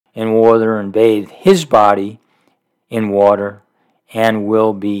in water and bathe his body in water and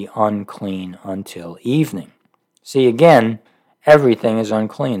will be unclean until evening. See, again, everything is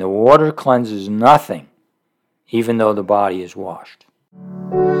unclean. The water cleanses nothing, even though the body is washed.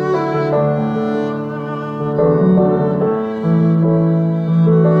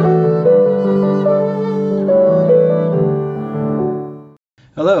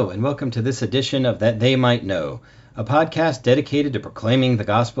 Hello, and welcome to this edition of That They Might Know, a podcast dedicated to proclaiming the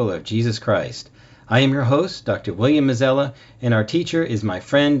gospel of Jesus Christ. I am your host, Dr. William Mazzella, and our teacher is my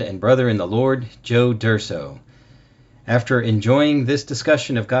friend and brother in the Lord, Joe Durso. After enjoying this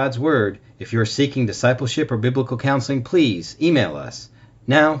discussion of God's Word, if you're seeking discipleship or biblical counseling, please email us.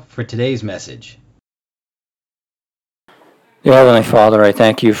 Now for today's message. Dear Heavenly Father, I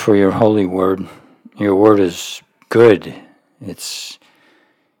thank you for your holy word. Your word is good. It's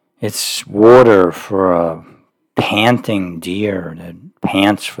water for a panting deer that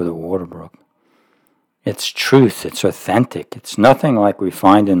pants for the water brook. It's truth. It's authentic. It's nothing like we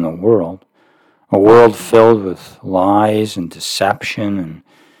find in the world. A world filled with lies and deception, and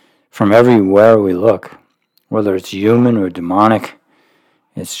from everywhere we look, whether it's human or demonic,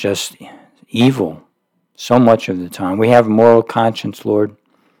 it's just evil so much of the time. We have moral conscience, Lord.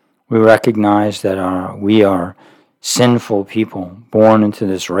 We recognize that we are sinful people born into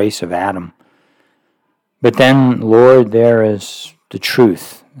this race of Adam. But then, Lord, there is the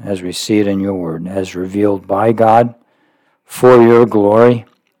truth as we see it in your word, as revealed by God for your glory,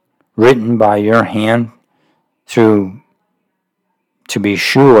 written by your hand through, to be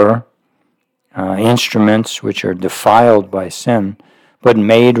sure, instruments which are defiled by sin, but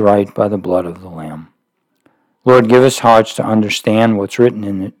made right by the blood of the Lamb. Lord, give us hearts to understand what's written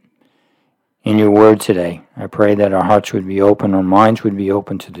in it, in your word today. I pray that our hearts would be open, our minds would be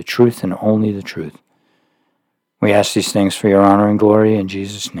open to the truth and only the truth. We ask these things for your honor and glory in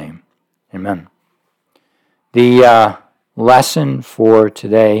Jesus' name. Amen. The lesson for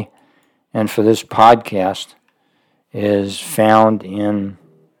today and for this podcast is found in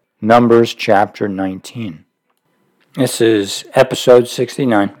Numbers chapter 19. This is episode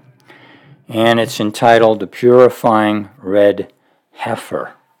 69, and it's entitled The Purifying Red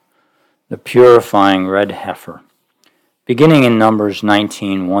Heifer. The Purifying Red Heifer. Beginning in Numbers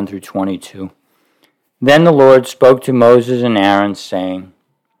 19, 1 through 22. Then the Lord spoke to Moses and Aaron, saying,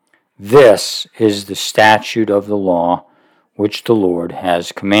 This is the statute of the law which the Lord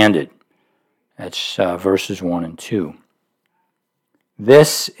has commanded. That's verses 1 and 2.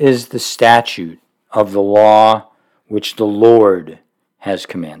 This is the statute of the law which the Lord has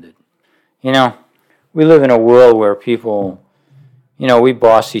commanded. You know, we live in a world where people, we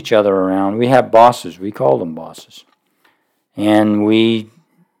boss each other around. We have bosses. We call them bosses. And we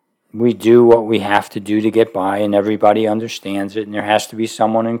do what we have to do to get by, and everybody understands it, and there has to be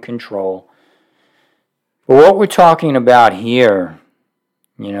someone in control. But what we're talking about here,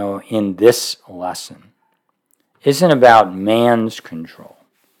 in this lesson, isn't about man's control.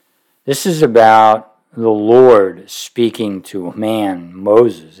 This is about the Lord speaking to man,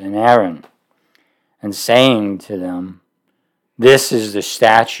 Moses and Aaron, and saying to them, this is the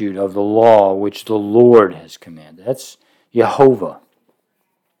statute of the law which the Lord has commanded. That's Jehovah.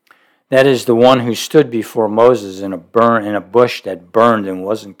 That is the one who stood before Moses in a bush that burned and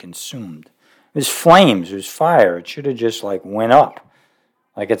wasn't consumed. It was flames, it was fire. It should have just went up.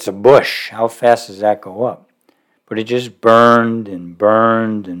 Like it's a bush. How fast does that go up? But it just burned and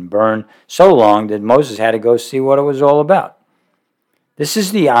burned and burned so long that Moses had to go see what it was all about. This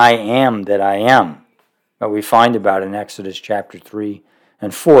is the I am that I am that we find about in Exodus chapter 3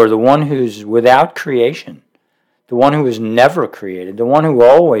 and 4, the one who's without creation, the one who was never created, the one who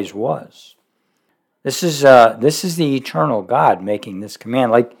always was. This is the eternal God making this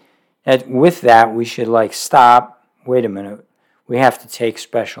command. With that, we should stop. Wait a minute. We have to take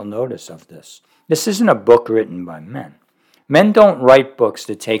special notice of this. This isn't a book written by men. Men don't write books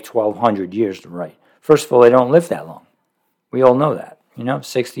that take 1,200 years to write. First of all, they don't live that long. We all know that.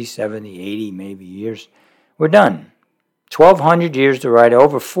 60, 70, 80 maybe years. We're done. 1,200 years to write,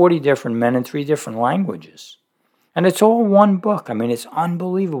 over 40 different men in 3 different languages. And it's all one book. It's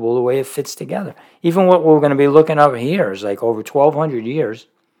unbelievable the way it fits together. Even what we're going to be looking over here is over 1,200 years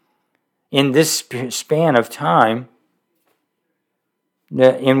in this span of time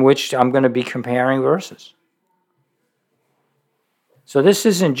in which I'm going to be comparing verses. So this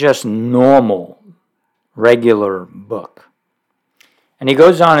isn't just normal, regular book. And he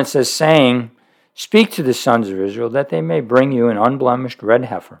goes on and says, saying, Speak to the sons of Israel that they may bring you an unblemished red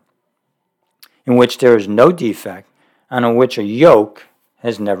heifer, in which there is no defect, and on which a yoke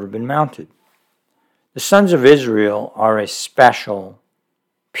has never been mounted. The sons of Israel are a special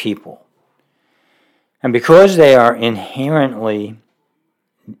people. And because they are inherently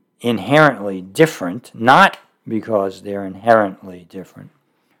different, not because they're inherently different,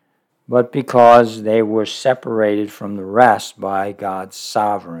 but because they were separated from the rest by God's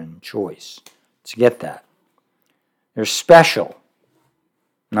sovereign choice. Let's get that. They're special,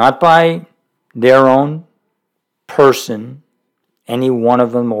 not by their own person, any one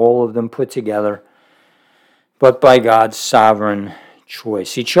of them, all of them put together, but by God's sovereign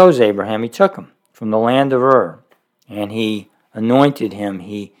choice. He chose Abraham. He took him from the land of Ur, and he anointed him.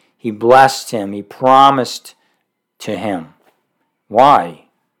 He blessed him. He promised to him. Why?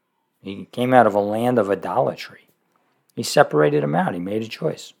 He came out of a land of idolatry. He separated him out. He made a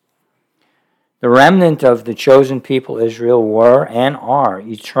choice. The remnant of the chosen people, Israel, were and are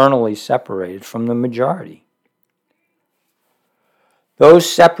eternally separated from the majority.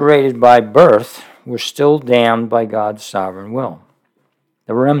 Those separated by birth were still damned by God's sovereign will.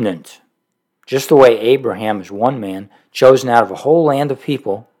 The remnant, just the way Abraham is one man, chosen out of a whole land of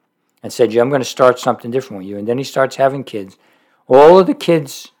people, and said, I'm going to start something different with you. And then he starts having kids. All of the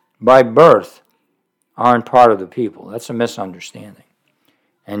kids by birth aren't part of the people. That's a misunderstanding.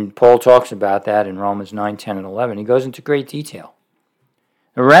 And Paul talks about that in Romans 9, 10, and 11. He goes into great detail.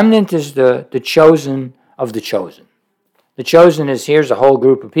 The remnant is the chosen of the chosen. The chosen is, here's a whole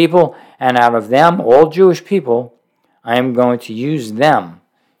group of people, and out of them, all Jewish people, I am going to use them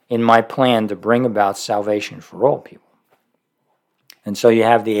in my plan to bring about salvation for all people. And so you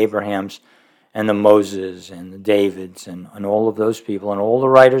have the Abrahams and the Moses and the Davids and all of those people and all the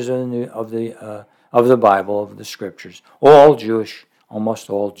writers of the Bible, of the Scriptures, all Jewish, almost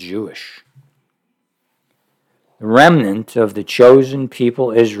all Jewish. The remnant of the chosen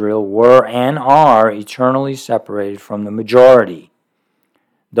people, Israel, were and are eternally separated from the majority,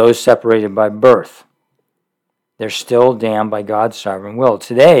 those separated by birth. They're still damned by God's sovereign will.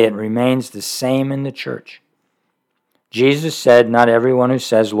 Today, it remains the same in the church. Jesus said, not everyone who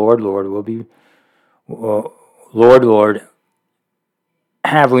says, Lord, Lord, will be, Lord, Lord,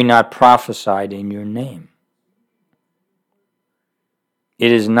 have we not prophesied in your name?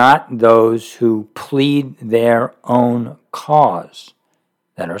 It is not those who plead their own cause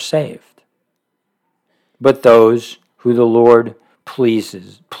that are saved, but those who the Lord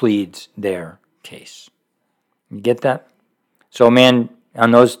pleads their case. You get that? So man,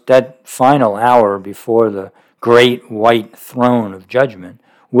 on that final hour before the great white throne of judgment,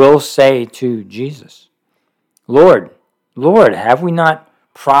 will say to Jesus, Lord, Lord, have we not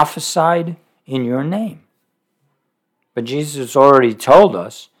prophesied in your name? But Jesus has already told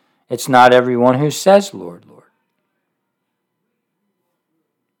us it's not everyone who says, Lord, Lord.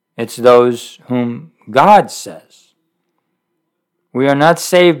 It's those whom God says. We are not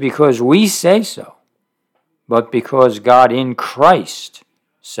saved because we say so, but because God in Christ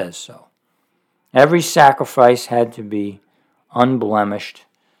says so. Every sacrifice had to be unblemished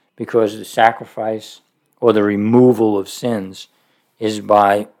because the sacrifice or the removal of sins is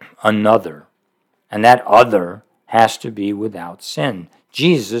by another. And that other has to be without sin.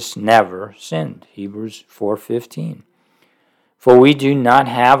 Jesus never sinned. Hebrews 4:15. For we do not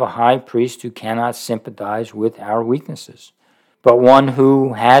have a high priest who cannot sympathize with our weaknesses, but one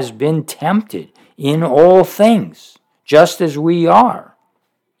who has been tempted in all things, just as we are,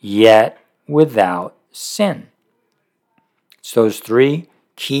 yet without sin. It's those three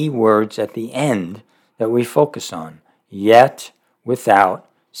key words at the end that we focus on. Yet without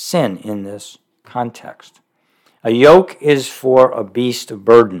sin in this context. A yoke is for a beast of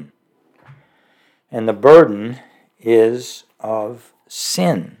burden, and the burden is of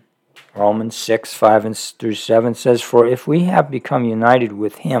sin. Romans 6, 5 through 7 says, For if we have become united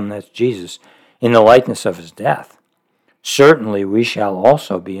with him, that's Jesus, in the likeness of his death, certainly we shall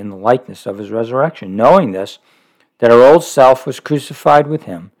also be in the likeness of his resurrection, knowing this, that our old self was crucified with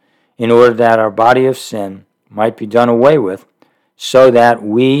him, in order that our body of sin might be done away with, so that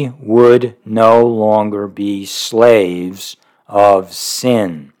we would no longer be slaves of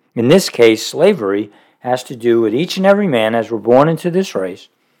sin. In this case, slavery has to do with each and every man as we're born into this race.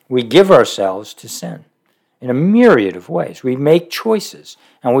 We give ourselves to sin in a myriad of ways. We make choices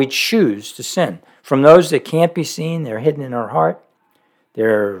and we choose to sin. From those that can't be seen, they're hidden in our heart.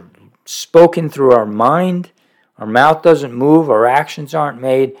 They're spoken through our mind. Our mouth doesn't move. Our actions aren't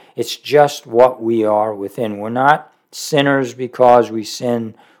made. It's just what we are within. We're not sinners because we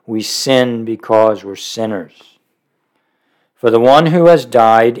sin. We sin because we're sinners. For the one who has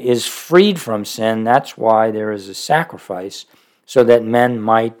died is freed from sin. That's why there is a sacrifice, so that men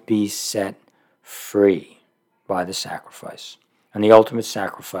might be set free by the sacrifice. And the ultimate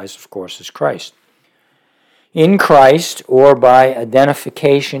sacrifice, of course, is Christ. in Christ or by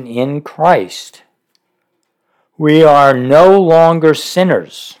identification in Christ, we are no longer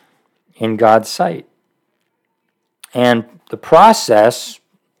sinners in God's sight. And the process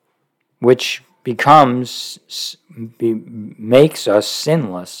which makes us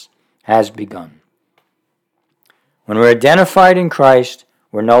sinless has begun. When we're identified in Christ,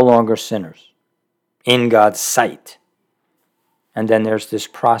 we're no longer sinners in God's sight. And then there's this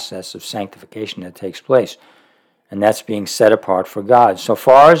process of sanctification that takes place. And that's being set apart for God. So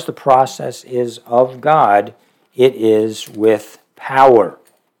far as the process is of God, it is with power.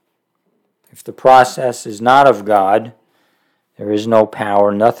 If the process is not of God, there is no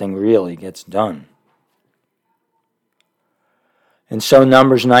power. Nothing really gets done. And so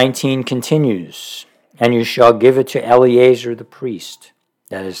Numbers 19 continues. And you shall give it to Eleazar the priest,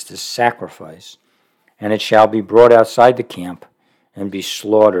 that is the sacrifice, and it shall be brought outside the camp and be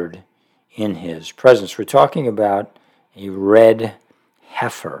slaughtered in his presence. We're talking about a red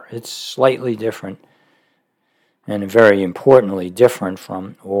heifer. It's slightly different and very importantly different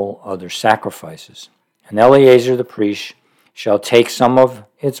from all other sacrifices. And Eleazar the priest shall take some of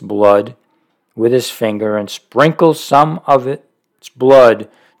its blood with his finger and sprinkle some of its blood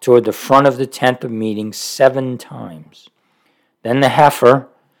toward the front of the tent of meeting 7 times. Then the heifer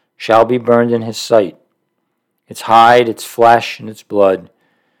shall be burned in his sight. Its hide, its flesh, and its blood,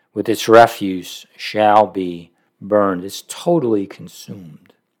 with its refuse, shall be burned. It's totally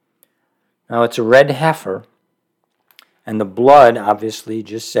consumed. Now it's a red heifer, and the blood, obviously,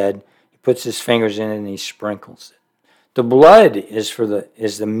 just said, he puts his fingers in it and he sprinkles it. The blood is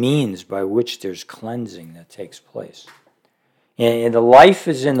the means by which there's cleansing that takes place. And the life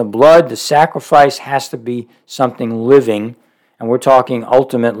is in the blood. The sacrifice has to be something living. And we're talking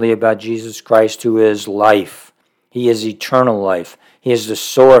ultimately about Jesus Christ, who is life. He is eternal life. He is the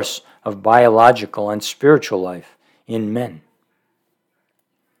source of biological and spiritual life in men.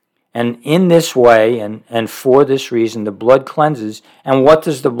 And in this way, and for this reason, the blood cleanses. And what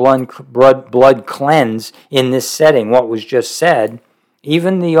does the blood cleanse in this setting? What was just said,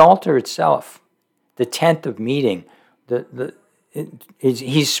 even the altar itself, the tent of meeting,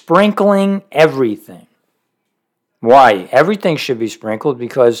 he's sprinkling everything. Why? Everything should be sprinkled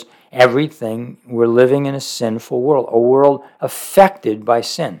because we're living in a sinful world, a world affected by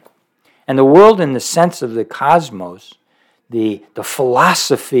sin. And the world in the sense of the cosmos, the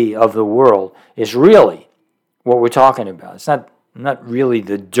philosophy of the world is really what we're talking about. It's not really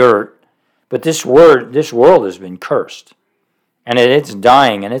the dirt, but this world has been cursed. And it's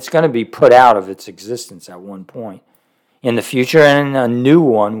dying, and it's going to be put out of its existence at one point in the future, and a new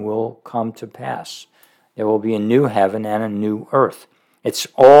one will come to pass. There will be a new heaven and a new earth. It's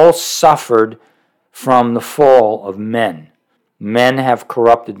all suffered from the fall of men. Men have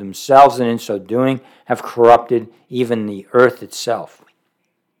corrupted themselves, and in so doing have corrupted even the earth itself.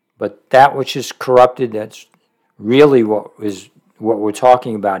 But that which is corrupted, that's really what we're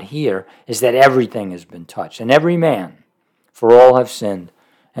talking about here, is that everything has been touched. And every man, for all have sinned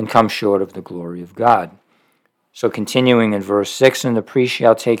and come short of the glory of God. So continuing in verse 6, and the priest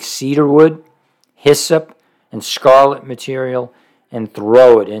shall take cedar wood, hyssop, and scarlet material, and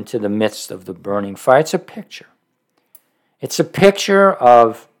throw it into the midst of the burning fire. It's a picture. It's a picture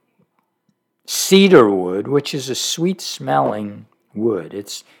of cedar wood, which is a sweet-smelling wood.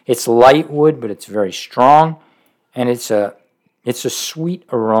 It's light wood, but it's very strong, and it's a sweet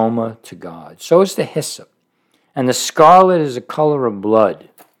aroma to God. So is the hyssop. And the scarlet is a color of blood.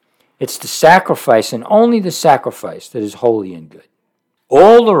 It's the sacrifice, and only the sacrifice, that is holy and good.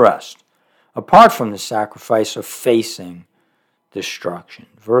 All the rest, apart from the sacrifice, are facing destruction.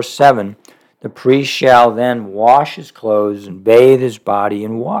 Verse 7, the priest shall then wash his clothes and bathe his body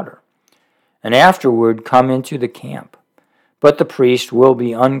in water, and afterward come into the camp. But the priest will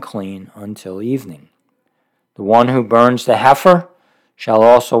be unclean until evening. The one who burns the heifer shall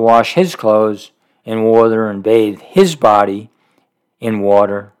also wash his clothes in water and bathe his body in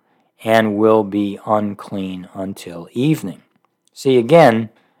water, and will be unclean until evening. See, again,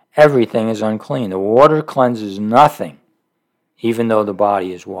 everything is unclean. The water cleanses nothing, even though the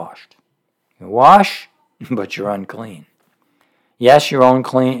body is washed. You wash, but you're unclean. Yes, you're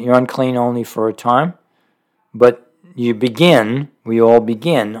unclean only for a time, but we all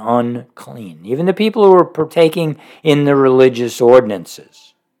begin unclean. Even the people who are partaking in the religious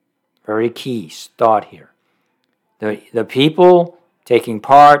ordinances. Very key thought here. The people taking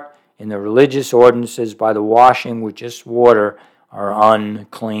part in the religious ordinances by the washing with just water are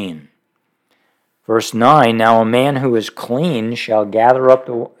unclean. Verse 9, now a man who is clean shall gather up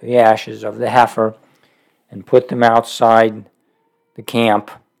the ashes of the heifer and put them outside the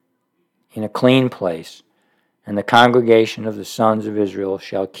camp in a clean place, and the congregation of the sons of Israel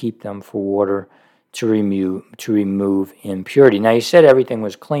shall keep them for water to remove impurity. Now you said everything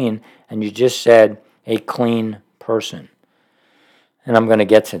was clean, and you just said a clean person. And I'm going to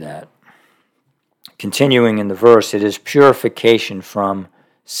get to that. Continuing in the verse, it is purification from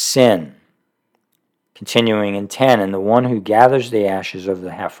sin. Continuing in 10, and the one who gathers the ashes of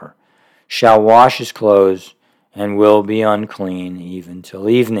the heifer shall wash his clothes and will be unclean even till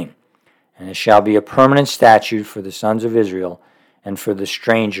evening. And it shall be a permanent statute for the sons of Israel and for the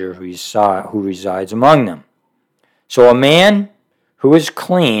stranger who resides among them. So a man who is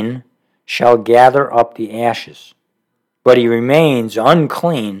clean shall gather up the ashes, but he remains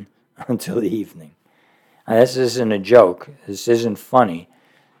unclean until the evening. Now, this isn't a joke. This isn't funny.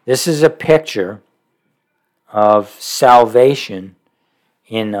 This is a picture of salvation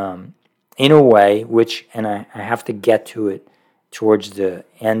in a way which, and I have to get to it towards the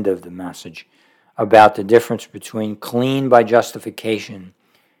end of the message, about the difference between clean by justification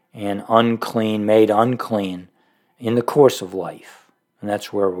and unclean, made unclean in the course of life. And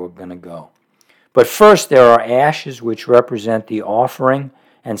that's where we're going to go. But first, there are ashes which represent the offering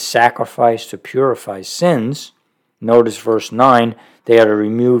and sacrifice to purify sins. Notice verse 9, they are to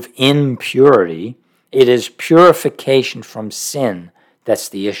remove impurity. It is purification from sin that's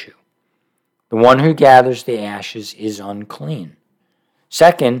the issue. The one who gathers the ashes is unclean.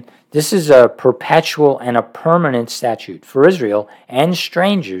 Second, this is a perpetual and a permanent statute for Israel and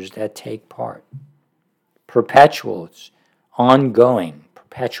strangers that take part. Perpetual, it's ongoing,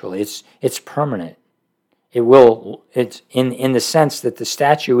 perpetual, it's permanent. It's in the sense that the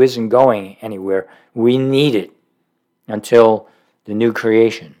statute isn't going anywhere. We need it until the new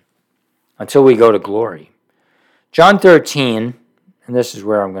creation, until we go to glory. John 13, and this is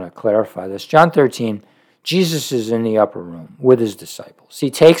where I'm going to clarify this. John 13, Jesus is in the upper room with his disciples.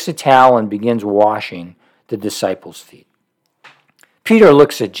 He takes a towel and begins washing the disciples' feet. Peter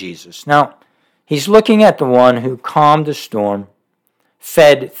looks at Jesus. Now, he's looking at the one who calmed the storm,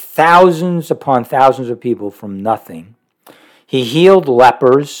 fed thousands upon thousands of people from nothing. He healed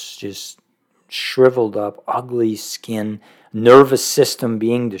lepers, just shriveled up, ugly skin, nervous system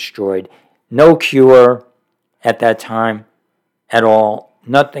being destroyed. No cure at that time at all,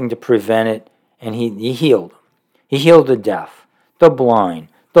 nothing to prevent it, and he healed them. He healed the deaf, the blind,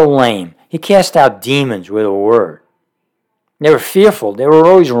 the lame. He cast out demons with a word. They were fearful. They were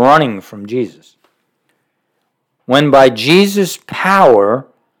always running from Jesus. When by Jesus' power,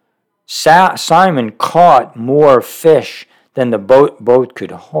 Simon caught more fish than the boat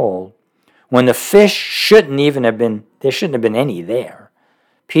could hold, when the fish shouldn't have been any there,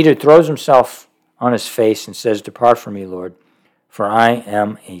 Peter throws himself on his face and says, "Depart from me, Lord, for I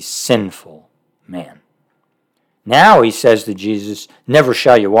am a sinful man." Now he says to Jesus, "Never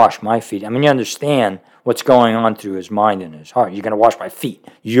shall you wash my feet." I mean, you understand what's going on through his mind and his heart. You're going to wash my feet.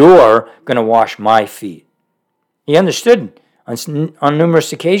 You're going to wash my feet. He understood on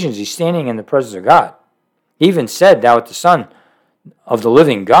numerous occasions. He's standing in the presence of God. He even said, "Thou art the Son of the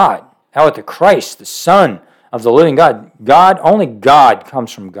living God. Thou art the Christ, the Son of the living God." Only God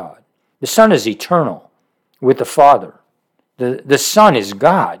comes from God. The Son is eternal with the Father. The Son is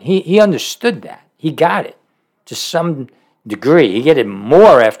God. He understood that. He got it to some degree. He got it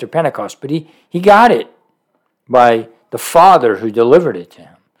more after Pentecost, but he got it by the Father who delivered it to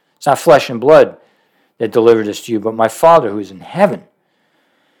him. It's not flesh and blood that delivered this to you, but my Father who is in heaven.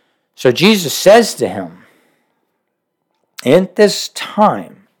 So Jesus says to him, "At this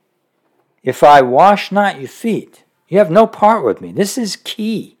time, if I wash not your feet, you have no part with me." This is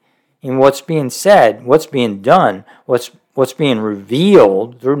key in what's being said, what's being done, what's being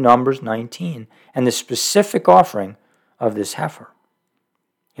revealed through Numbers 19 and the specific offering of this heifer.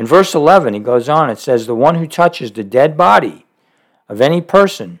 In verse 11, he goes on, it says, "The one who touches the dead body of any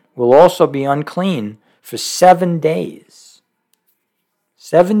person will also be unclean for 7 days.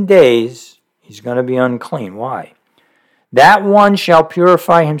 7 days he's going to be unclean. Why? That one shall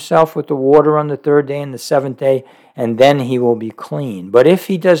purify himself with the water on the 3rd day and the 7th day, and then he will be clean. But if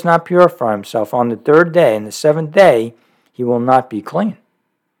he does not purify himself on the 3rd day and the 7th day, he will not be clean.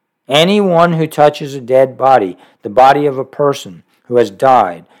 Anyone who touches a dead body, the body of a person who has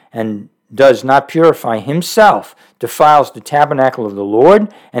died, and does not purify himself, defiles the tabernacle of the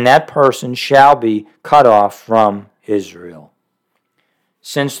Lord, and that person shall be cut off from Israel.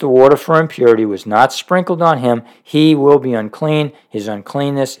 Since the water for impurity was not sprinkled on him, he will be unclean. His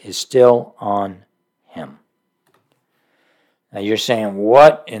uncleanness is still on him." Now you're saying,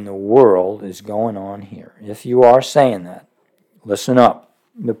 what in the world is going on here? If you are saying that, listen up.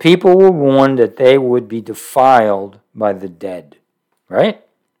 The people were warned that they would be defiled by the dead, right?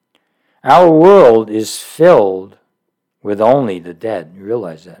 Our world is filled with only the dead. You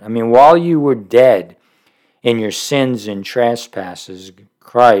realize that? I mean, while you were dead in your sins and trespasses,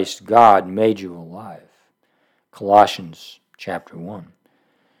 Christ, God, made you alive. Colossians chapter 1.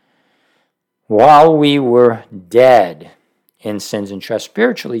 While we were dead in sins and trespasses,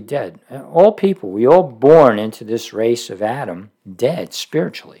 spiritually dead, all people, we all born into this race of Adam, dead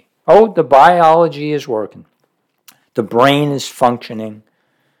spiritually. Oh, the biology is working. The brain is functioning.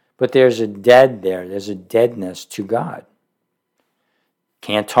 But there's a dead there. There's a deadness to God.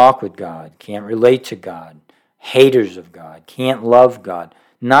 Can't talk with God. Can't relate to God. Haters of God. Can't love God.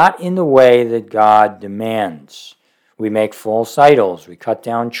 Not in the way that God demands. We make false idols. We cut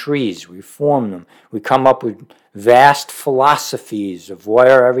down trees. We form them. We come up with vast philosophies of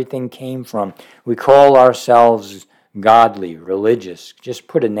where everything came from. We call ourselves godly, religious. Just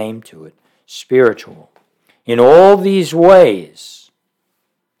put a name to it. Spiritual. In all these ways,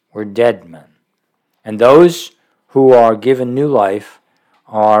 we're dead men. And those who are given new life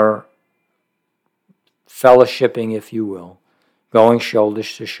are fellowshipping, if you will, going shoulder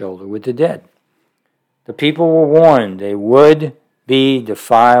to shoulder with the dead. The people were warned they would be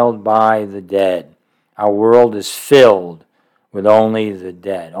defiled by the dead. Our world is filled with only the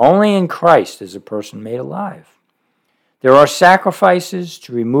dead. Only in Christ is a person made alive. There are sacrifices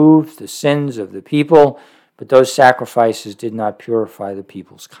to remove the sins of the people, but those sacrifices did not purify the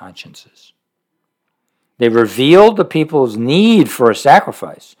people's consciences. They revealed the people's need for a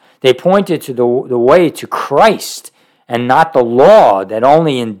sacrifice. They pointed to the way to Christ and not the law that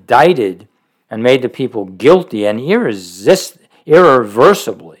only indicted and made the people guilty and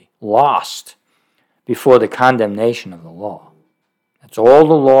irreversibly lost before the condemnation of the law. That's all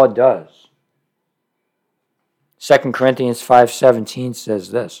the law does. 2 Corinthians 5:17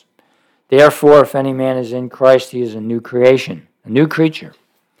 says this, "Therefore, if any man is in Christ, he is a new creation, a new creature.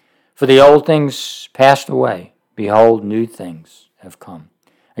 For the old things passed away. Behold, new things have come."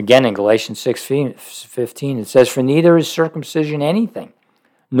 Again, in Galatians 6:15, it says, "For neither is circumcision anything,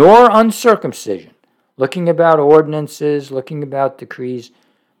 nor uncircumcision," looking about ordinances, looking about decrees,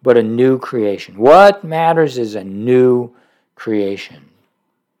 but a new creation. What matters is a new creation.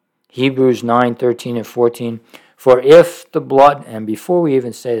 Hebrews 9:13 and 14, "For if the blood," and before we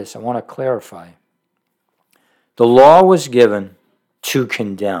even say this, I want to clarify, the law was given to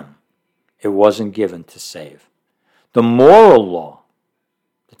condemn. It wasn't given to save. The moral law,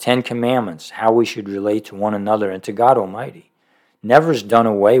 the 10 Commandments, how we should relate to one another and to God Almighty, never is done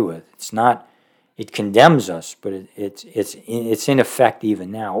away with. It's not, it condemns us, but it's in effect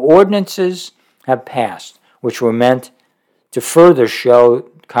even now. Ordinances have passed, which were meant to further show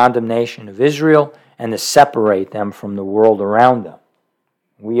condemnation of Israel and to separate them from the world around them.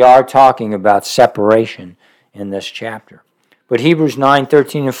 We are talking about separation in this chapter. But Hebrews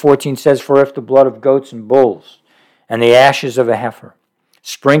 9:13 and 14 says, "For if the blood of goats and bulls and the ashes of a heifer,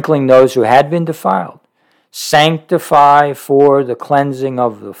 sprinkling those who had been defiled, sanctify for the cleansing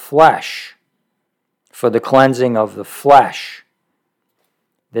of the flesh," for the cleansing of the flesh.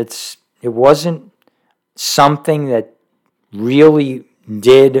 It wasn't something that really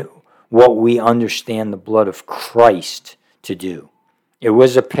did what we understand the blood of Christ to do. It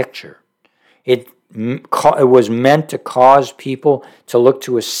was a picture. It was meant to cause people to look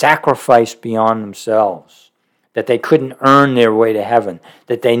to a sacrifice beyond themselves, that they couldn't earn their way to heaven,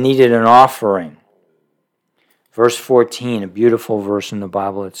 that they needed an offering. Verse 14, a beautiful verse in the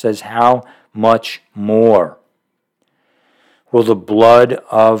Bible, it says, "How much more will the blood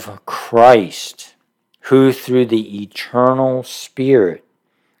of Christ, who through the eternal Spirit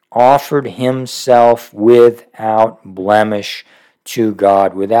offered himself without blemish to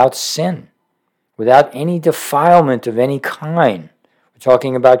God," without sin, without any defilement of any kind. We're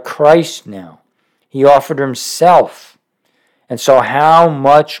talking about Christ now. He offered himself. And so how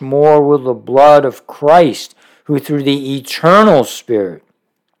much more will the blood of Christ, who through the eternal Spirit,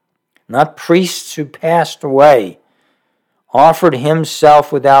 not priests who passed away, offered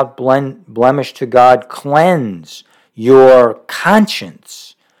himself without blemish to God, cleanse your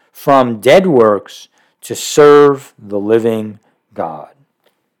conscience from dead works to serve the living God.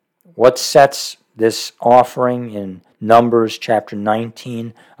 What sets this offering in Numbers chapter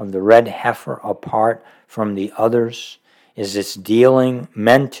 19 of the red heifer apart from the others is it's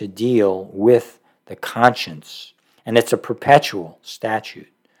meant to deal with the conscience. And it's a perpetual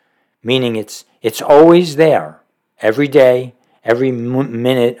statute, meaning it's always there. Every day, every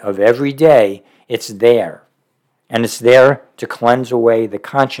minute of every day, it's there. And it's there to cleanse away the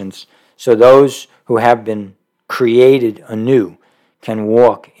conscience so those who have been created anew can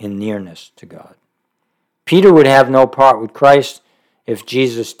walk in nearness to God. Peter would have no part with Christ if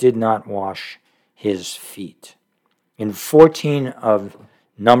Jesus did not wash his feet. In 14 of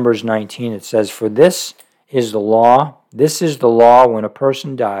Numbers 19, it says, "For this is the law when a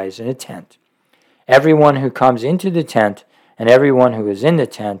person dies in a tent. Everyone who comes into the tent and everyone who is in the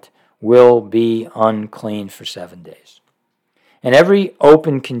tent will be unclean for 7 days. And every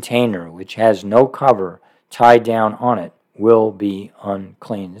open container which has no cover tied down on it will be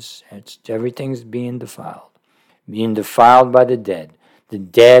unclean." Everything's being defiled by the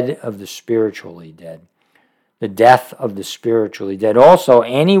dead of the spiritually dead, the death of the spiritually dead. Also,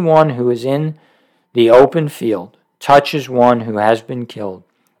 anyone who is in the open field touches one who has been killed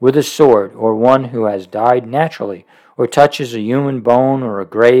with a sword, or one who has died naturally, or touches a human bone or a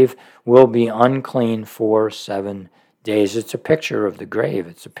grave, will be unclean for 7 days. It's a picture of the grave.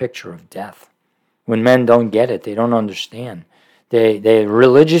 It's a picture of death. When men don't get it, they don't understand. They're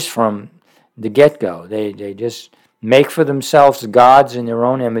religious from the get-go. They just make for themselves gods in their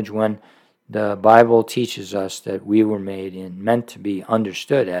own image, when the Bible teaches us that we were meant to be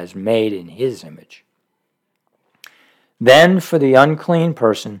understood as made in his image. "Then for the unclean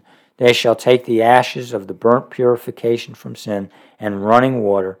person, they shall take the ashes of the burnt purification from sin, and running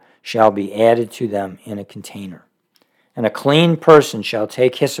water shall be added to them in a container. And a clean person shall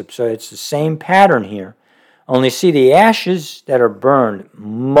take hyssop." So it's the same pattern here. Only see, the ashes that are burned,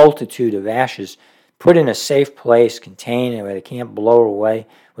 multitude of ashes, put in a safe place, contained, where they can't blow away,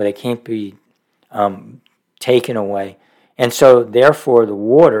 where they can't be taken away. And so therefore the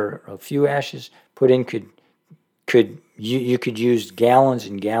water, a few ashes put in, you could use gallons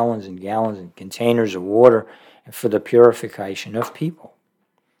and gallons and gallons and containers of water for the purification of people.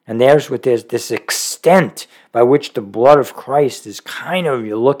 And there's this extent by which the blood of Christ is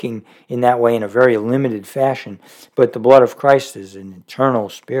you're looking in that way in a very limited fashion, but the blood of Christ is an eternal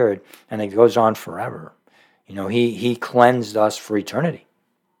spirit, and it goes on forever. He cleansed us for eternity.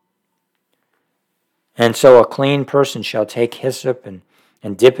 And so a clean person shall take hyssop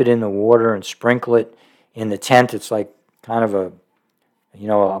and dip it in the water and sprinkle it in the tent. It's like kind of a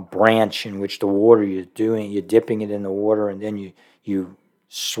branch in which the water you're dipping it in the water, and then you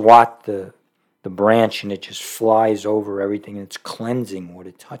swat the branch, and it just flies over everything, and it's cleansing what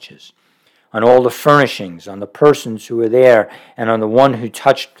it touches. On all the furnishings, on the persons who are there, and on the one who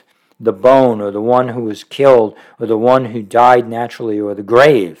touched the bone, or the one who was killed, or the one who died naturally, or the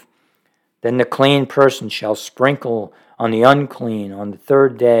grave. Then the clean person shall sprinkle on the unclean on the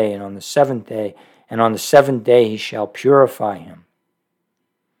 3rd day and on the 7th day, and on the 7th day he shall purify him.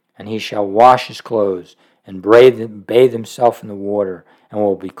 And he shall wash his clothes and bathe himself in the water, and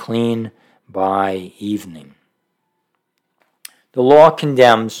will be clean by evening. The law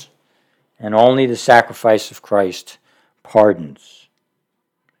condemns, and only the sacrifice of Christ pardons.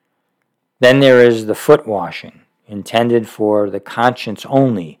 Then there is the foot washing, intended for the conscience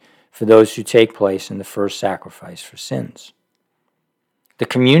only, for those who take place in the first sacrifice for sins. The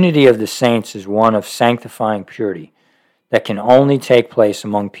community of the saints is one of sanctifying purity that can only take place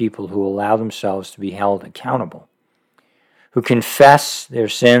among people who allow themselves to be held accountable, who confess their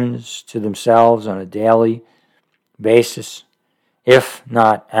sins to themselves on a daily basis, if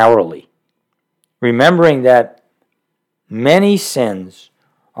not hourly, remembering that many sins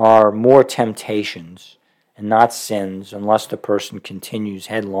are more temptations and not sins, unless the person continues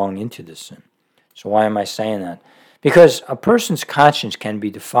headlong into the sin. So why am I saying that? Because a person's conscience can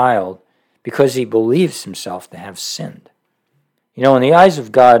be defiled because he believes himself to have sinned. In the eyes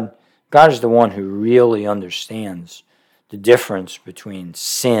of God, God is the one who really understands the difference between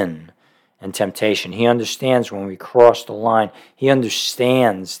sin and temptation. He understands when we cross the line. He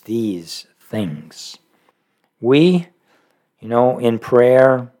understands these things. We, in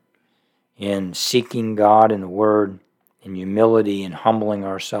prayer, in seeking God in the Word, in humility and humbling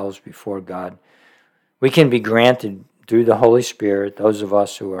ourselves before God, we can be granted through the Holy Spirit, those of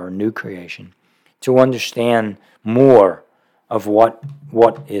us who are a new creation, to understand more of what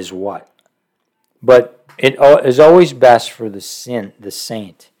is what. But it is always best for the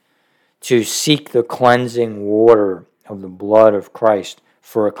saint, to seek the cleansing water of the blood of Christ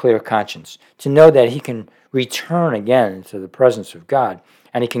for a clear conscience, to know that he can return again into the presence of God,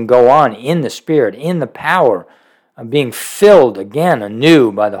 and he can go on in the Spirit, in the power of being filled again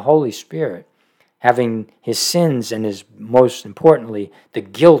anew by the Holy Spirit, having his sins and most importantly, the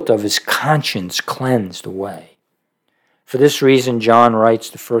guilt of his conscience cleansed away. For this reason, John writes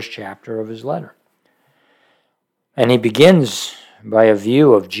the first chapter of his letter. And he begins by a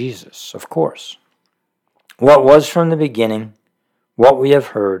view of Jesus, of course. What was from the beginning, what we have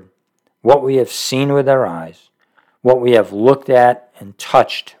heard, what we have seen with our eyes, what we have looked at and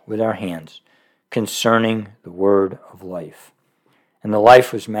touched with our hands, concerning the word of life. and the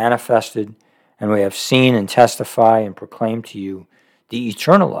life was manifested, and we have seen and testify and proclaim to you the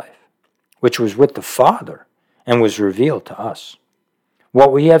eternal life, which was with the Father and was revealed to us.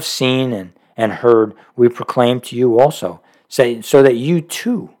 What we have seen and heard we proclaim to you also, so that you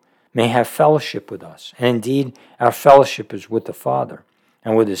too may have fellowship with us. And indeed, our fellowship is with the Father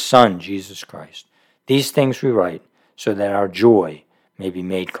and with His Son, Jesus Christ. These things we write so that our joy may be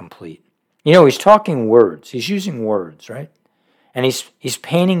made complete. You know, he's talking words. He's using words, right? And he's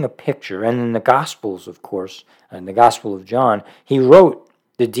painting a picture. And in the Gospels, of course, in the Gospel of John, he wrote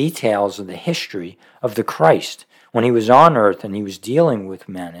the details of the history of the Christ when he was on earth and he was dealing with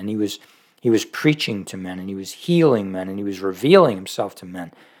men and he was preaching to men and he was healing men and he was revealing himself to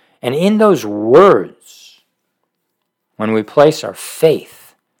men. And in those words, when we place our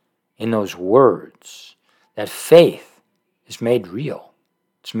faith in those words, that faith is made real.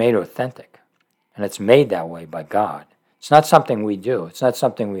 It's made authentic. And it's made that way by God. It's not something we do. It's not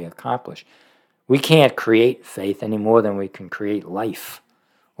something we accomplish. We can't create faith any more than we can create life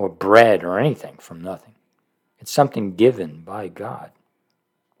or bread or anything from nothing. It's something given by God.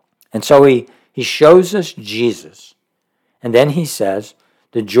 And so he shows us Jesus. And then he says,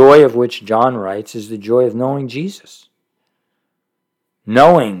 the joy of which John writes is the joy of knowing Jesus.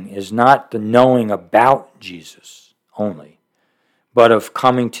 Knowing is not the knowing about Jesus only, but of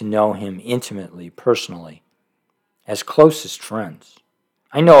coming to know him intimately, personally, as closest friends.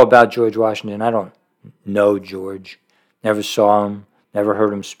 I know about George Washington. I don't know George, never saw him, never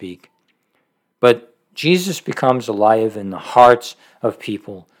heard him speak. But Jesus becomes alive in the hearts of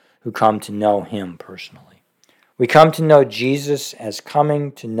people who come to know him personally. We come to know Jesus as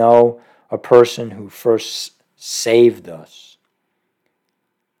coming to know a person who first saved us,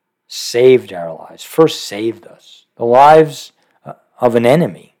 saved our lives, first saved us, the lives of an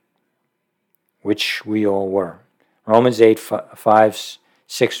enemy, which we all were. Romans 5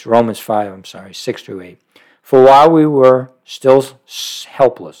 6 through 8. For while we were still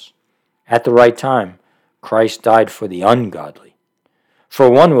helpless, at the right time, Christ died for the ungodly. For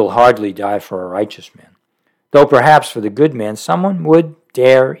one will hardly die for a righteous man, though perhaps for the good man someone would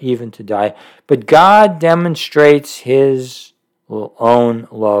dare even to die. But God demonstrates his own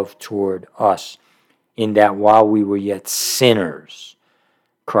love toward us, in that while we were yet sinners,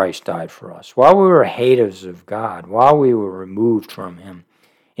 Christ died for us. While we were haters of God, while we were removed from him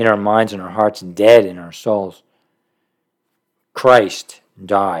in our minds and our hearts, dead in our souls, Christ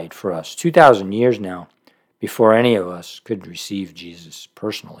died for us 2,000 years now before any of us could receive Jesus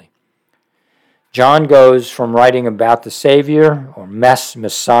personally. John goes from writing about the Savior or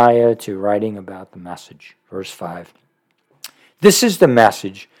Messiah to writing about the message. Verse 5. This is the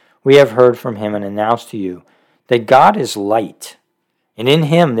message we have heard from him and announced to you, that God is light, and in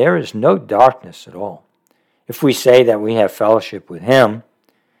him there is no darkness at all. If we say that we have fellowship with him,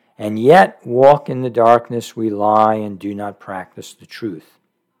 and yet walk in the darkness, we lie and do not practice the truth.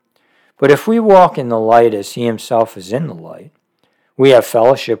 But if we walk in the light as he himself is in the light, we have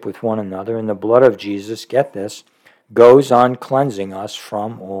fellowship with one another, and the blood of Jesus, get this, goes on cleansing us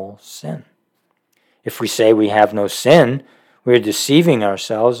from all sin. If we say we have no sin, we are deceiving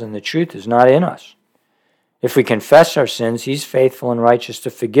ourselves, and the truth is not in us. If we confess our sins, he's faithful and righteous to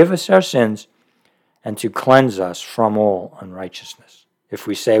forgive us our sins and to cleanse us from all unrighteousness. If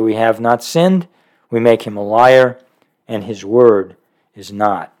we say we have not sinned, we make him a liar, and his word is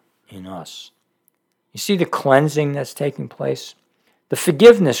not in us. You see the cleansing that's taking place? The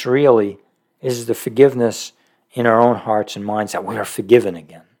forgiveness really is the forgiveness in our own hearts and minds that we are forgiven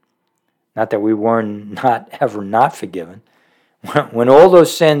again. Not that we were not ever not forgiven. When all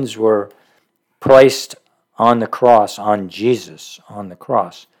those sins were placed on the cross, on Jesus, on the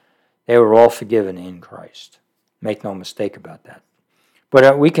cross, they were all forgiven in Christ. Make no mistake about that.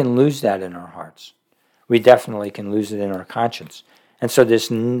 But we can lose that in our hearts. We definitely can lose it in our conscience. And so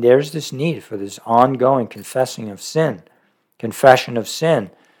there's this need for this ongoing confession of sin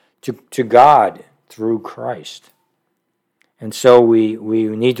to God through Christ. And so we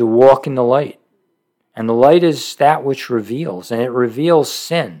need to walk in the light. And the light is that which reveals, and it reveals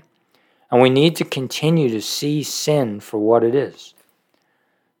sin. And we need to continue to see sin for what it is.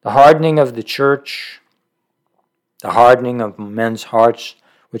 The hardening of the church, the hardening of men's hearts,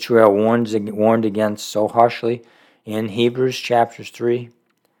 which we are warned against so harshly in Hebrews chapter 3,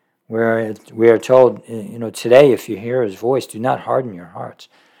 where we are told, today if you hear his voice, do not harden your hearts,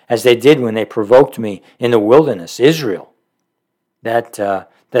 as they did when they provoked me in the wilderness, Israel.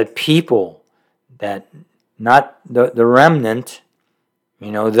 That people, that not the remnant,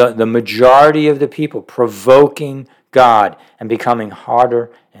 the majority of the people provoking God and becoming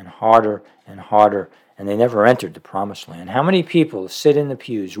harder and harder and harder and they never entered the promised land. How many people sit in the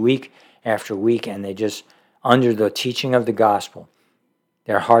pews week after week and they just, under the teaching of the gospel,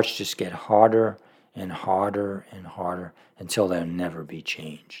 their hearts just get harder and harder and harder until they'll never be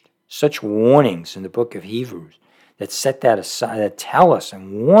changed. Such warnings in the book of Hebrews that set that aside, that tell us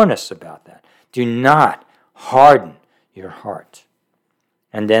and warn us about that. Do not harden your heart.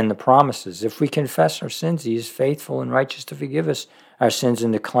 And then the promises, if we confess our sins, he is faithful and righteous to forgive us our sins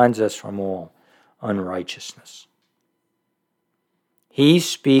and to cleanse us from all unrighteousness. He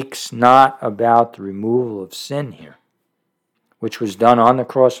speaks not about the removal of sin here, which was done on the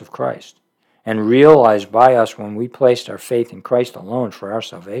cross of Christ and realized by us when we placed our faith in Christ alone for our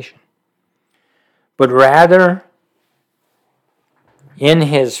salvation. But rather, in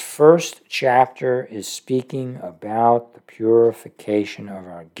his first chapter is speaking about the purification of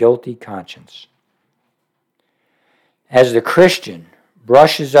our guilty conscience. As the Christian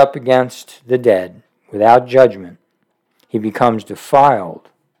brushes up against the dead without judgment, he becomes defiled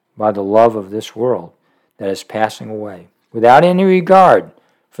by the love of this world that is passing away, without any regard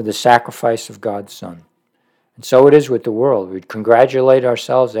for the sacrifice of God's Son. And so it is with the world. We congratulate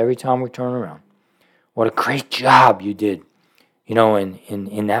ourselves every time we turn around. What a great job you did,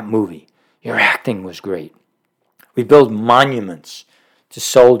 in that movie. Your acting was great. We build monuments to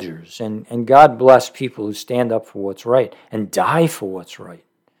soldiers, and God bless people who stand up for what's right and die for what's right.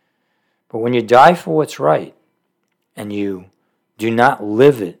 But when you die for what's right and you do not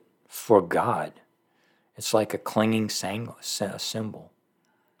live it for God, it's like a clinging symbol.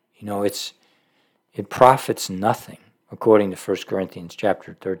 It profits nothing, according to 1 Corinthians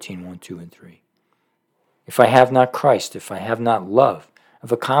chapter 13, 1, 2, and 3. If I have not Christ, if I have not love,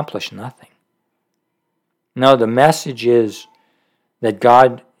 I've accomplished nothing. No, the message is that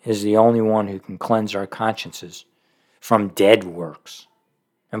God is the only one who can cleanse our consciences from dead works.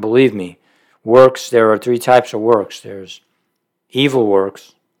 And believe me, works, there are three types of works. There's evil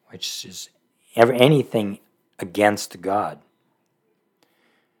works, which is anything against God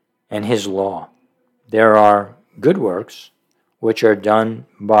and his law. There are good works, which are done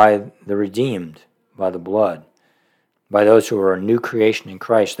by the redeemed, by the blood, by those who are a new creation in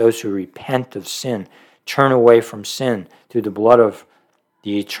Christ, those who repent of sin, turn away from sin through the blood of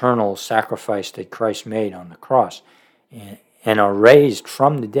the eternal sacrifice that Christ made on the cross, and are raised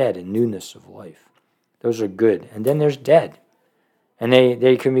from the dead in newness of life. Those are good. And then there's dead. And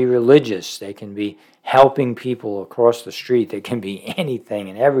they can be religious. They can be helping people across the street. They can be anything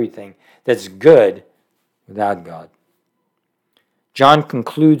and everything that's good without God. John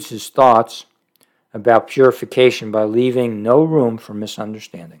concludes his thoughts about purification by leaving no room for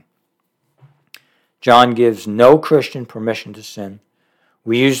misunderstanding. John gives no Christian permission to sin.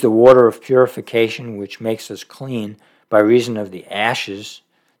 We use the water of purification, which makes us clean, by reason of the ashes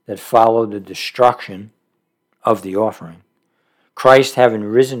that follow the destruction of the offering. Christ having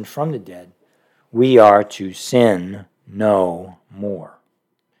risen from the dead, we are to sin no more.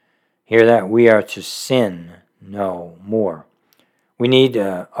 Hear that? We are to sin no more. We need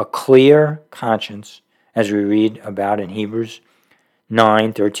a clear conscience, as we read about in Hebrews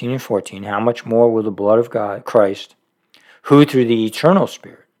 9, 13, and 14. How much more will the blood of God, Christ, who through the eternal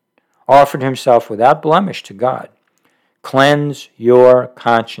Spirit offered himself without blemish to God, cleanse your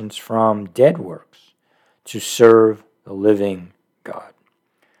conscience from dead works to serve the living God.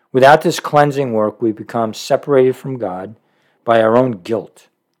 Without this cleansing work, we become separated from God by our own guilt.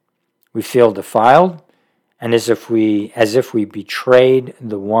 We feel defiled, and as if we betrayed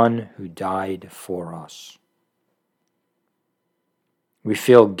the one who died for us. We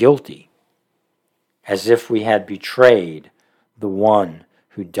feel guilty, as if we had betrayed the one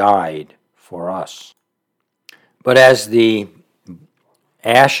who died for us. But as the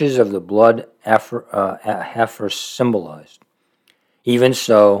ashes of the blood heifer symbolized, even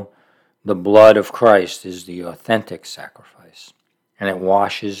so, the blood of Christ is the authentic sacrifice, and it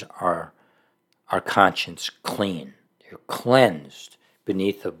washes our conscience clean. You're cleansed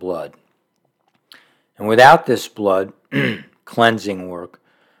beneath the blood. And without this blood cleansing work,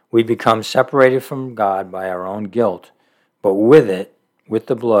 we become separated from God by our own guilt, but with it, with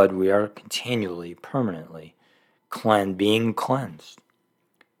the blood, we are continually, permanently being cleansed,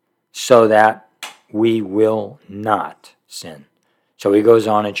 so that we will not sin. So he goes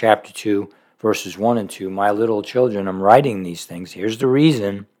on in chapter 2, verses 1 and 2, my little children, I'm writing these things. Here's the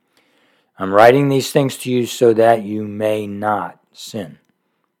reason. I'm writing these things to you so that you may not sin.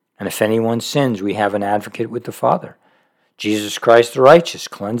 And if anyone sins, we have an advocate with the Father, Jesus Christ the righteous.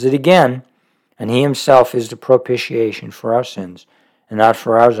 Cleanse it again, and he himself is the propitiation for our sins, and not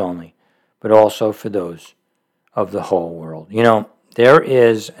for ours only, but also for those of the whole world. There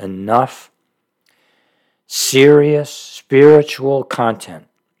is enough serious spiritual content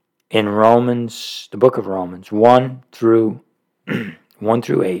in Romans, the book of Romans, 1 through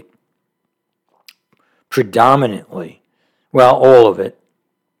 8, predominantly, well, all of it,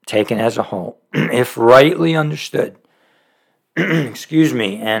 taken as a whole, if rightly understood, excuse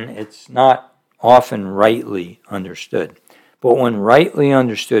me, and it's not often rightly understood, but when rightly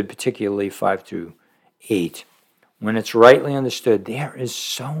understood, particularly 5 through 8, when it's rightly understood, there is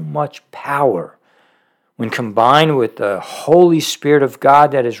so much power when combined with the Holy Spirit of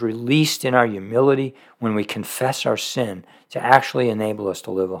God that is released in our humility when we confess our sin to actually enable us to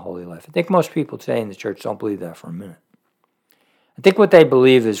live a holy life. I think most people today in the church don't believe that for a minute. I think what they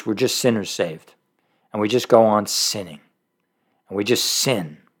believe is we're just sinners saved, and we just go on sinning, and we just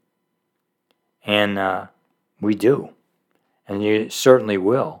sin. And we do, and you certainly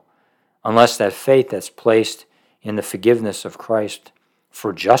will, unless that faith that's placed in the forgiveness of Christ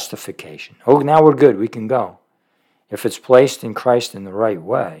for justification. Oh, now we're good, we can go. If it's placed in Christ in the right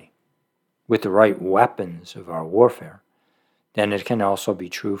way, with the right weapons of our warfare, then it can also be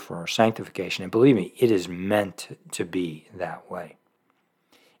true for our sanctification. And believe me, it is meant to be that way.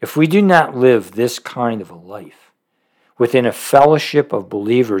 If we do not live this kind of a life within a fellowship of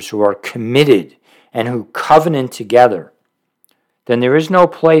believers who are committed and who covenant together, then there is no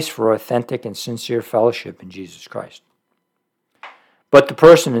place for authentic and sincere fellowship in Jesus Christ. But the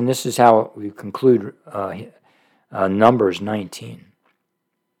person, and this is how we conclude Numbers 19,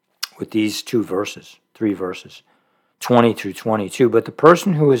 with these three verses, 20 through 22. But the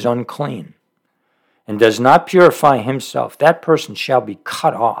person who is unclean and does not purify himself, that person shall be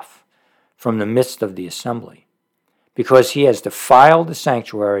cut off from the midst of the assembly, because he has defiled the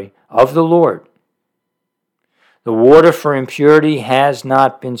sanctuary of the Lord. The water for impurity has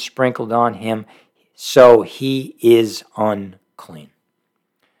not been sprinkled on him, so he is unclean.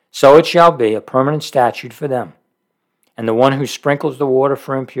 So it shall be a permanent statute for them. And the one who sprinkles the water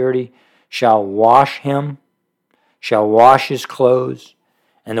for impurity shall wash his clothes,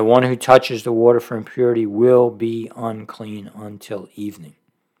 and the one who touches the water for impurity will be unclean until evening.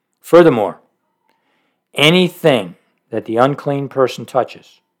 Furthermore, anything that the unclean person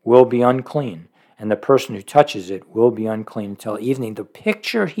touches will be unclean, and the person who touches it will be unclean until evening. The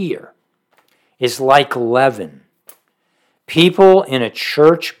picture here is like leaven. People in a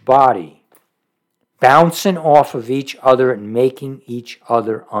church body bouncing off of each other and making each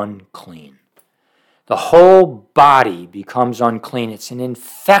other unclean. The whole body becomes unclean. It's an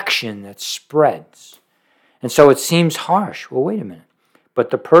infection that spreads. And so it seems harsh. Well, wait a minute. But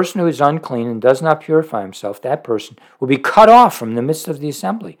the person who is unclean and does not purify himself, that person will be cut off from the midst of the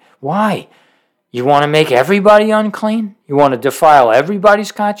assembly. Why? You want to make everybody unclean? You want to defile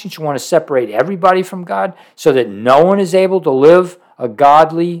everybody's conscience? You want to separate everybody from God so that no one is able to live a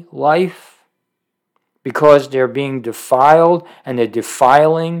godly life because they're being defiled and they're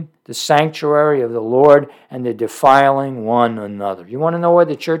defiling the sanctuary of the Lord and they're defiling one another. You want to know why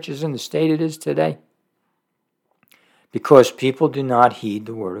the church is in the state it is today? Because people do not heed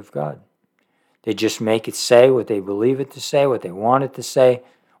the word of God. They just make it say what they believe it to say, what they want it to say,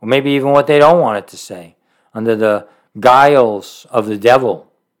 or maybe even what they don't want it to say, under the guiles of the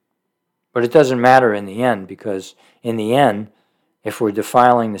devil. But it doesn't matter in the end, because in the end, if we're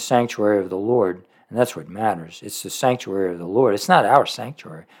defiling the sanctuary of the Lord, and that's what matters, it's the sanctuary of the Lord. It's not our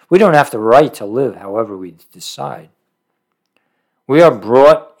sanctuary. We don't have the right to live however we decide. We are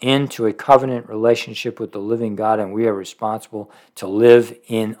brought into a covenant relationship with the living God, and we are responsible to live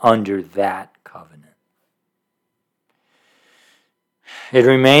under that covenant. It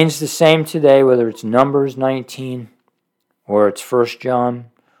remains the same today, whether it's Numbers 19, or it's 1 John,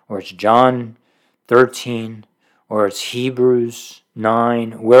 or it's John 13, or it's Hebrews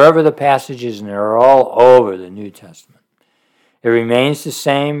 9, wherever the passage is, and they're all over the New Testament. It remains the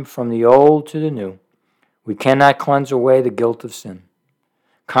same from the old to the new. We cannot cleanse away the guilt of sin,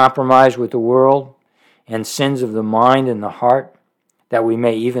 compromise with the world, and sins of the mind and the heart that we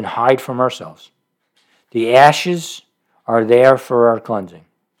may even hide from ourselves. The ashes are there for our cleansing.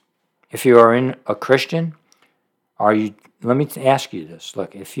 If you are a Christian, let me ask you this.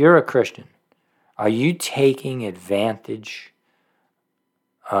 Look, if you're a Christian, are you taking advantage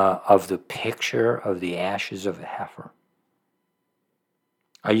of the picture of the ashes of a heifer?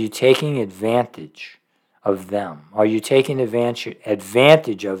 Are you taking advantage of them? Are you taking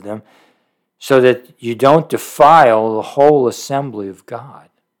advantage of them so that you don't defile the whole assembly of God?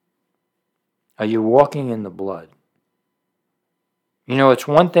 Are you walking in the blood? You know, it's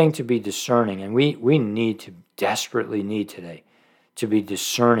one thing to be discerning, and we desperately need today to be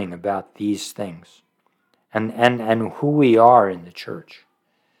discerning about these things and who we are in the church.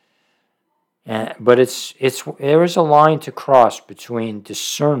 But there is a line to cross between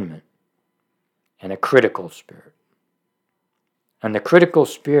discernment and a critical spirit. And the critical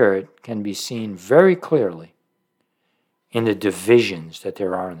spirit can be seen very clearly in the divisions that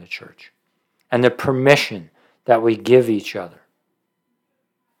there are in the church and the permission that we give each other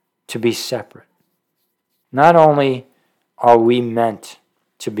to be separate. Not only are we meant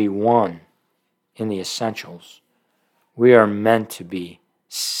to be one in the essentials, we are meant to be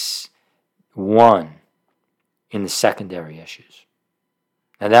one in the secondary issues.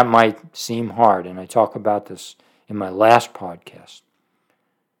 Now that might seem hard, and I talk about this in my last podcast.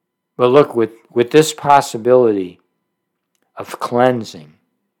 But look, with this possibility of cleansing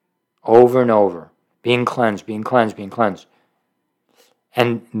over and over, being cleansed,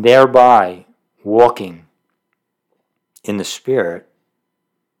 and thereby walking in the Spirit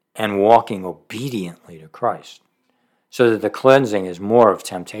and walking obediently to Christ, so that the cleansing is more of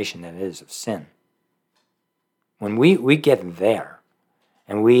temptation than it is of sin. When we get there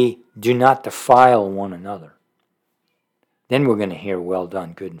and we do not defile one another, then we're going to hear, "Well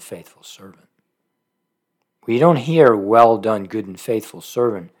done, good and faithful servant." We don't hear, "Well done, good and faithful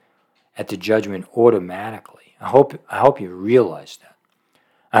servant," at the judgment automatically. I hope you realize that.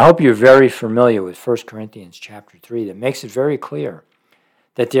 I hope you're very familiar with 1 Corinthians chapter 3 that makes it very clear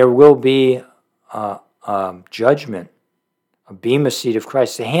that there will be judgment, a bema seat of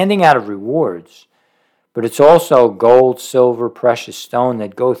Christ, the handing out of rewards, but it's also gold, silver, precious stone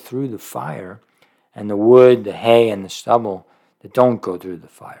that go through the fire, and the wood, the hay, and the stubble that don't go through the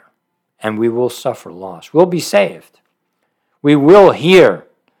fire. And we will suffer loss. We'll be saved. We will hear,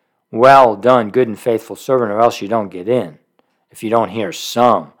 "Well done, good and faithful servant," or else you don't get in. If you don't hear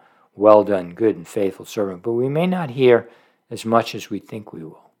some, "Well done, good and faithful servant," but we may not hear as much as we think we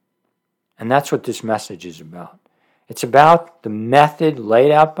will. And that's what this message is about. It's about the method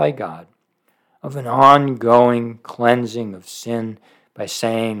laid out by God of an ongoing cleansing of sin by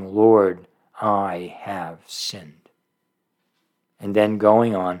saying, "Lord, I have sinned." And then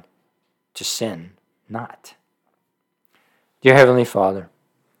going on to sin not. Dear Heavenly Father,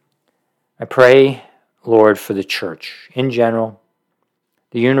 I pray, Lord, for the church in general,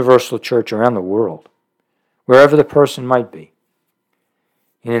 the universal church around the world, wherever the person might be,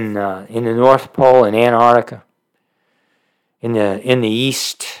 in the North Pole, in Antarctica, in the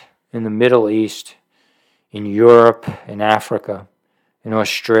East, in the Middle East, in Europe, in Africa, in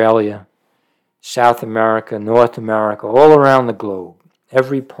Australia, South America, North America, all around the globe,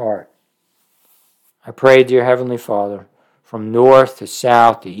 every part. I pray, dear Heavenly Father, from north to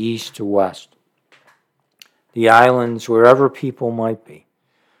south, to east to west, the islands, wherever people might be.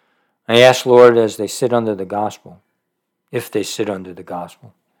 I ask, Lord, as they sit under the gospel, if they sit under the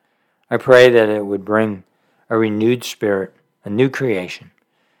gospel, I pray that it would bring a renewed spirit, a new creation,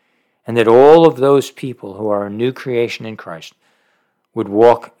 and that all of those people who are a new creation in Christ would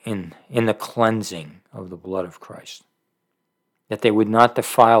walk in the cleansing of the blood of Christ. That they would not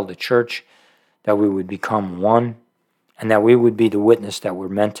defile the church, that we would become one, and that we would be the witness that we're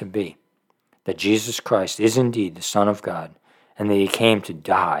meant to be. That Jesus Christ is indeed the Son of God, and that He came to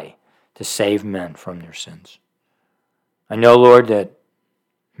die to save men from their sins. I know, Lord, that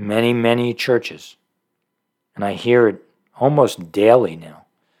many, many churches, and I hear it almost daily now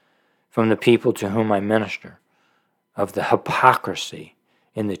from the people to whom I minister, of the hypocrisy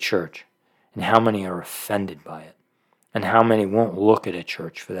in the church, and how many are offended by it, and how many won't look at a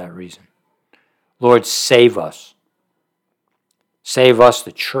church for that reason. Lord, save us. Save us,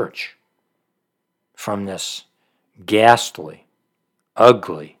 the church, from this ghastly,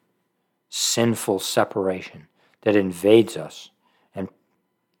 ugly, sinful separation that invades us and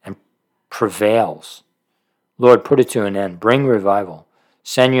prevails. Lord, put it to an end. Bring revival.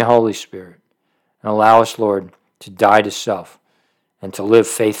 Send your Holy Spirit. And allow us, Lord, to die to self and to live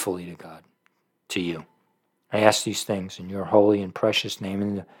faithfully to God, to you. I ask these things in your holy and precious name,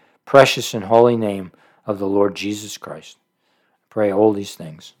 in the precious and holy name of the Lord Jesus Christ. I pray all these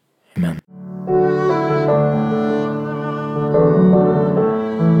things. Amen.